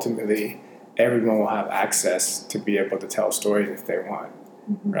 and ultimately everyone will have access to be able to tell stories if they want,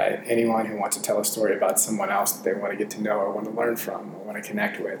 right? Anyone who wants to tell a story about someone else that they want to get to know or want to learn from or want to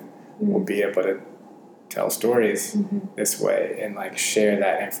connect with will be able to tell stories this way and like share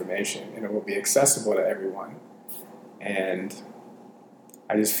that information, and it will be accessible to everyone. And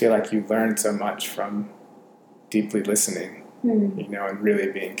I just feel like you learn so much from deeply listening, you know, and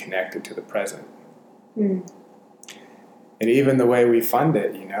really being connected to the present. And even the way we fund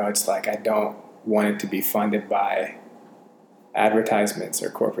it, you know, it's like I don't want it to be funded by advertisements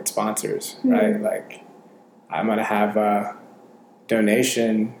or corporate sponsors, right? Like I'm going to have a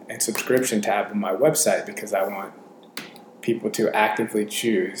donation and subscription tab on my website because I want people to actively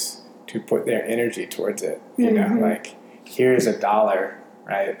choose to put their energy towards it. You know, like here's $1,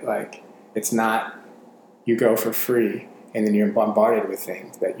 right? Like it's not you go for free and then you're bombarded with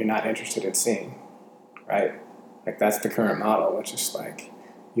things that you're not interested in seeing, right? Like that's the current model, which is like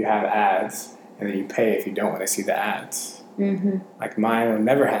you have ads and then you pay if you don't want to see the ads. Like mine will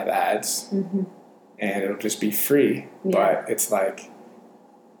never have ads, and it'll just be free. But it's like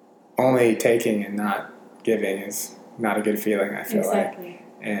only taking and not giving is not a good feeling, I feel like.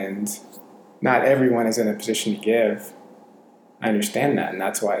 And not everyone is in a position to give. I understand that, and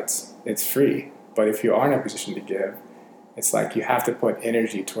that's why it's free. But if you are in a position to give, it's like you have to put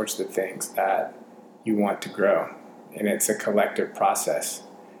energy towards the things that you want to grow, and it's a collective process.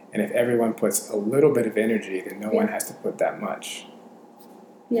 And if everyone puts a little bit of energy, then no one has to put that much.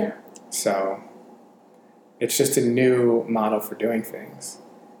 Yeah. So it's just a new model for doing things.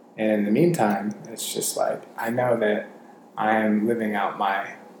 And in the meantime, it's just like, I know that I am living out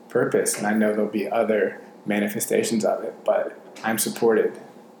my purpose, and I know there'll be other manifestations of it, but I'm supported.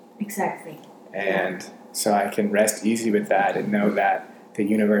 Exactly. And so I can rest easy with that and know that the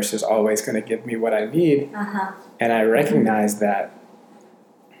universe is always going to give me what I need. And I recognize that,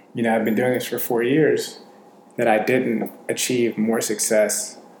 I've been doing this for 4 years, that I didn't achieve more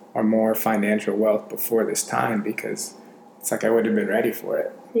success or more financial wealth before this time because it's like I wouldn't have been ready for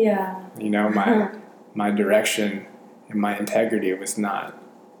it. Yeah. My direction and my integrity was not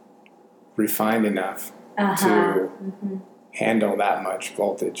refined enough to handle that much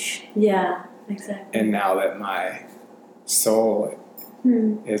voltage. Yeah, exactly. And now that my soul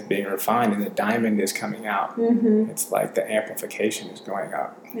is being refined and the diamond is coming out, it's like the amplification is going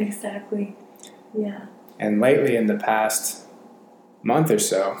up. Exactly. Yeah. And lately, in the past month or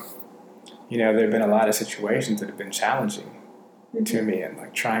so, there have been a lot of situations that have been challenging to me and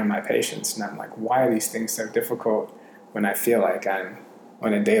like trying my patience. And I'm like, why are these things so difficult when I feel like I'm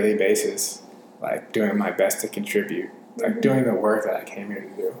on a daily basis, like doing my best to contribute, like doing the work that I came here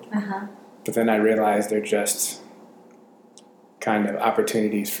to do. But then I realized they're just kind of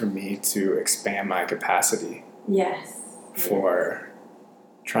opportunities for me to expand my capacity. Yes. For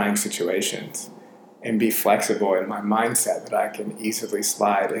trying situations and be flexible in my mindset that I can easily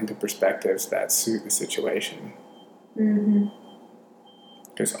slide into perspectives that suit the situation.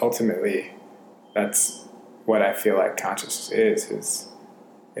 Because ultimately, that's what I feel like consciousness is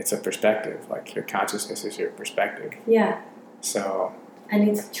it's a perspective. Like your consciousness is your perspective. Yeah. So. And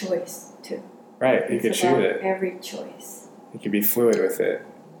it's a choice too. Right. You could choose it. Every choice. You could be fluid with it.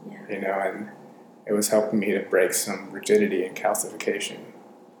 Yeah. And it was helping me to break some rigidity and calcification.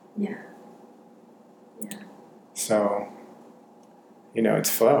 Yeah. Yeah. So, it's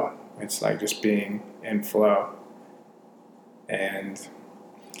flow. It's like just being in flow. And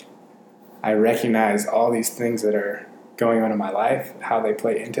I recognize all these things that are going on in my life, how they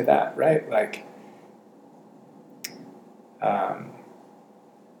play into that, right? Like, I've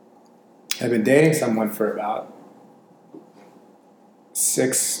been dating someone for about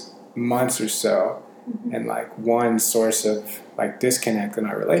 6 months or so. And like one source of like disconnect in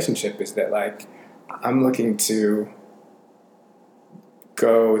our relationship is that like I'm looking to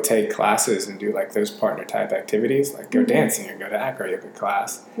go take classes and do like those partner type activities, like go dancing or go to acro yoga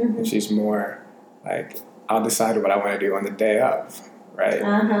class. And she's more like, I'll decide what I want to do on the day of,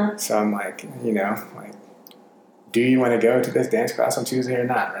 right? So I'm like, like, do you want to go to this dance class on Tuesday or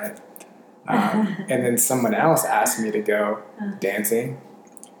not, right? And then someone else asked me to go dancing,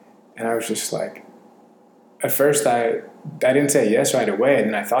 and I was just like, at first I didn't say yes right away, and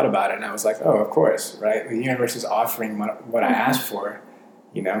then I thought about it, and I was like, oh, of course, right? The universe is offering what I asked for.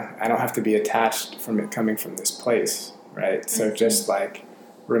 I don't have to be attached from it coming from this place, right? So just like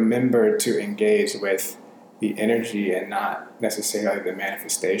remember to engage with the energy and not necessarily the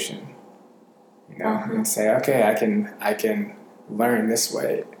manifestation, and say, okay, I can learn this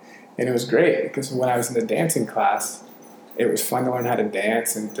way. And it was great because when I was in the dancing class, it was fun to learn how to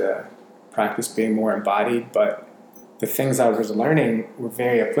dance and to practice being more embodied, but the things I was learning were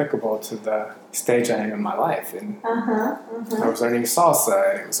very applicable to the stage I am in my life. And I was learning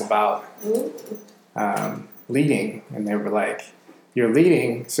salsa, and it was about leading. And they were like, you're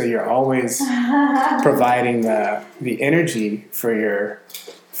leading, so you're always providing the energy for your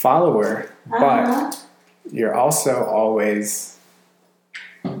follower, but you're also always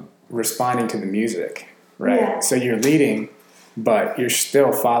responding to the music, right? Yeah. So you're leading, but you're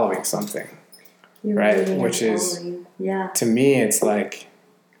still following something, right? Which is, to me, it's like...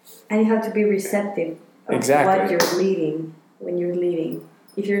 And you have to be receptive of what you're leading when you're leading.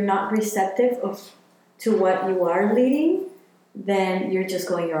 If you're not receptive to what you are leading, then you're just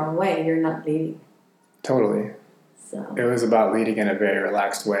going your own way. You're not leading. Totally. So it was about leading in a very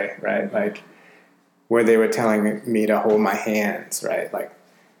relaxed way, right? Like where they were telling me to hold my hands, right? Like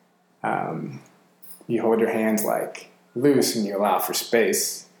you hold your hands like loose and you allow for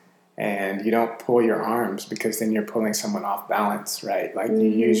space, and you don't pull your arms because then you're pulling someone off balance, right? Like you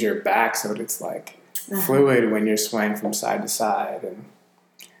use your back so that it's like fluid when you're swaying from side to side. And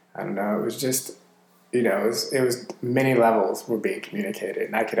I don't know, it was just, it was many levels were being communicated,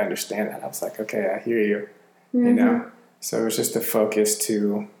 and I could understand that. I was like, okay, I hear you, So it was just a focus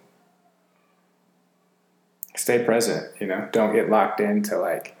to stay present, you know, don't get locked into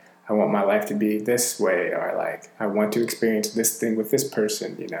like, I want my life to be this way, or like, I want to experience this thing with this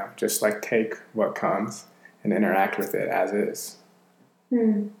person, you know, just like take what comes and interact with it as is.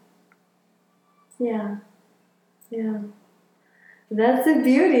 Yeah. Yeah. That's the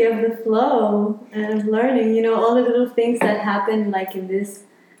beauty of the flow and of learning, you know, all the little things that happen like in this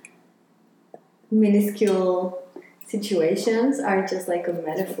minuscule situations are just like a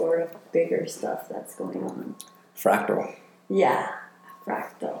metaphor of bigger stuff that's going on. Fractal. Yeah,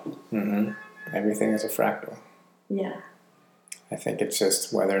 fractal. Everything is a fractal. Yeah. I think it's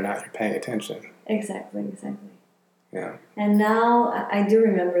just whether or not you're paying attention. Exactly. Yeah. And now I do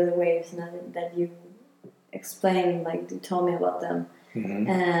remember the waves now that you explained, like you told me about them.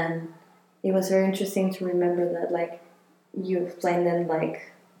 And it was very interesting to remember that, like, you explained them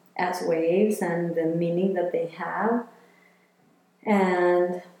like as waves and the meaning that they have.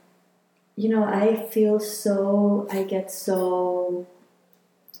 And you know, I get so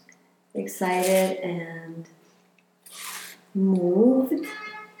excited and moved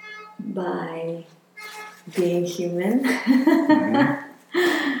by being human.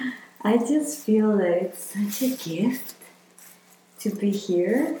 I just feel that it's such a gift to be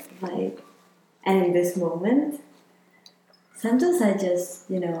here, like, and in this moment. Sometimes I just,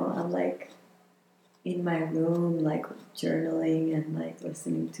 you know, I'm like in my room, like journaling and like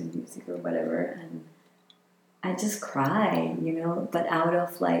listening to music or whatever, and I just cry, you know, but out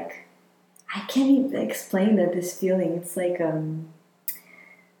of like, I can't even explain that this feeling. It's like a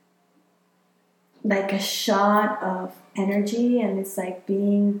shot of energy, and it's like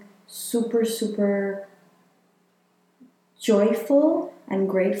being super, super joyful and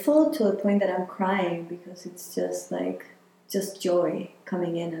grateful to the point that I'm crying because it's just like, just joy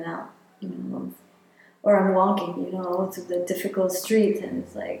coming in and out, you know. Or I'm walking, you know, to the difficult street, and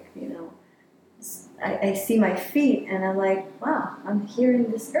it's like, you know, I see my feet, and I'm like, wow, I'm here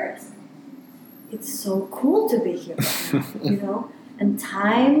in this earth. It's so cool to be here right now, you know. And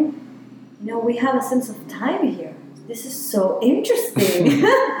time, you know, we have a sense of time here. This is so interesting.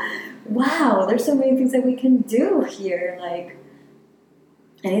 Wow, there's so many things that we can do here, like,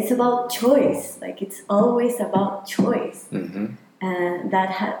 and it's about choice. Like, it's always about choice. And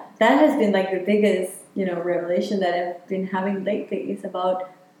that has been like the biggest, you know, revelation that I've been having lately is about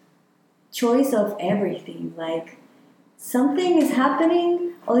choice of everything. Like, something is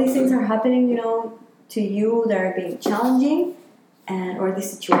happening, all these things are happening, you know, to you that are being challenging, and or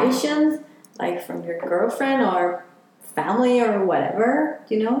these situations, like from your girlfriend or family or whatever,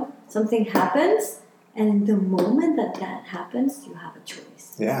 you know, something happens, and in the moment that happens, you have a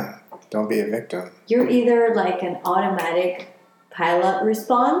choice. Yeah, don't be a victim. You're either like an automatic pilot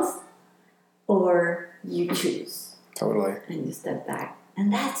response, or you choose. Totally. And you step back.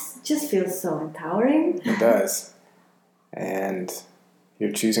 And that just feels so empowering. It does. And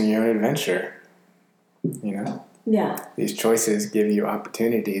you're choosing your own adventure, you know? Yeah. These choices give you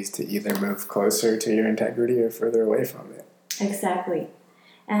opportunities to either move closer to your integrity or further away from it. Exactly.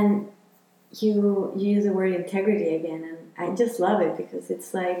 And you use the word integrity again, and I just love it because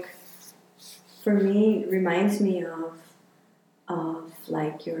it's like, for me, it reminds me of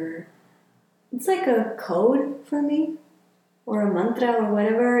like it's like a code for me, or a mantra or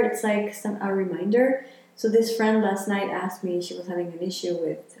whatever. It's like a reminder. So this friend last night asked me, she was having an issue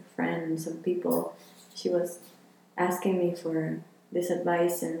with a friend and some people. She was asking me for this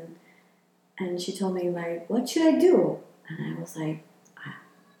advice, and she told me, like, what should I do? And I was like,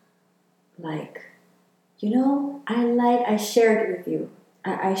 you know, I shared with you.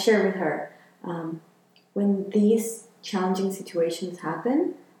 I shared with her. When these challenging situations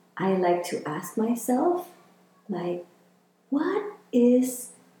happen, I like to ask myself, like, what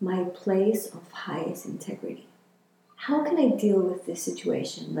is my place of highest integrity? How can I deal with this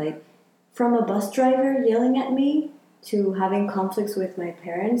situation? Like, from a bus driver yelling at me, to having conflicts with my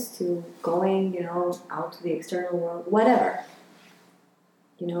parents, to going, you know, out to the external world, whatever.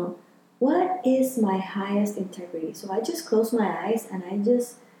 You know, what is my highest integrity? So I just close my eyes and I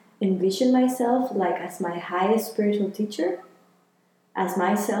just envision myself like as my highest spiritual teacher, as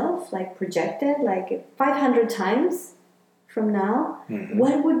myself, like projected, like 500 times from now.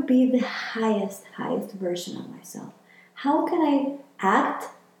 What would be the highest version of myself? How can I act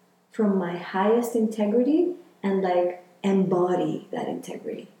from my highest integrity and like embody that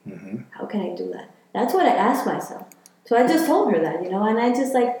integrity? How can I do that? That's what I asked myself. So I just told her that, you know, and I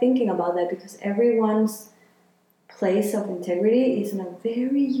just like thinking about that because everyone's place of integrity is in a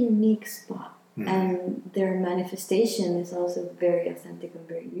very unique spot. And their manifestation is also very authentic and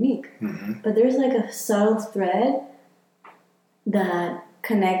very unique. But there's like a subtle thread that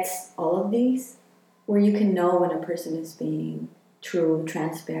connects all of these where you can know when a person is being true,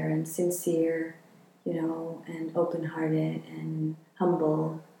 transparent, sincere, and open-hearted and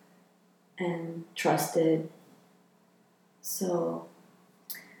humble and trusted. So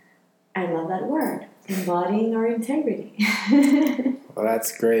I love that word, embodying our integrity. Well,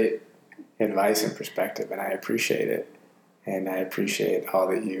 that's great advice and perspective, and I appreciate it. And I appreciate all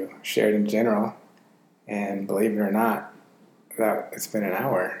that you shared in general. And believe it or not, it's been an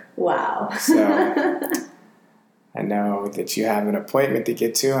hour. Wow. So I know that you have an appointment to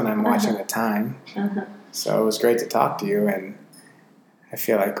get to, and I'm watching the time. So it was great to talk to you, and I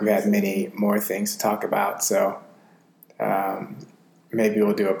feel like we had many more things to talk about. So maybe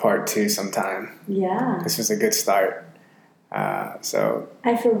we'll do a part 2 sometime. Yeah. This was a good start. So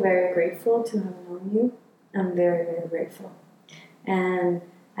I feel very grateful to have known you. I'm very, very grateful. And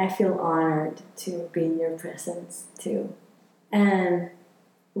I feel honored to be in your presence too. And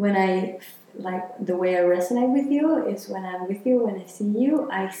when the way I resonate with you is when I'm with you, when I see you,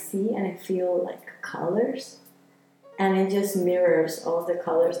 I see and I feel like colors. And it just mirrors all the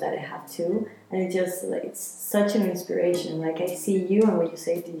colors that I have too. And it just, it's such an inspiration. Like, I see you, and when you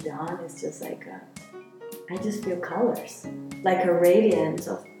say Dijon, it's just like, I just feel colors. Like a radiance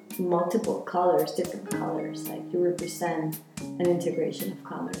of multiple colors, different colors. Like, you represent an integration of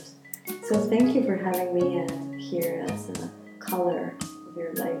colors. So thank you for having me here as a color of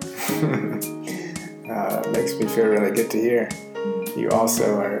your life. It makes me feel really good to hear. You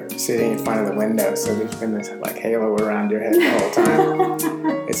also are sitting in front of the window, so there's been this halo around your head the whole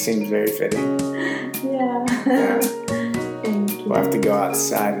time. It seems very fitting. Yeah. Thank you. We'll have to go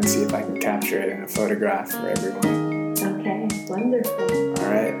outside and see if I can capture it in a photograph for everyone. Okay, wonderful.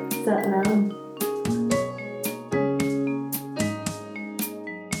 All right. Satnam.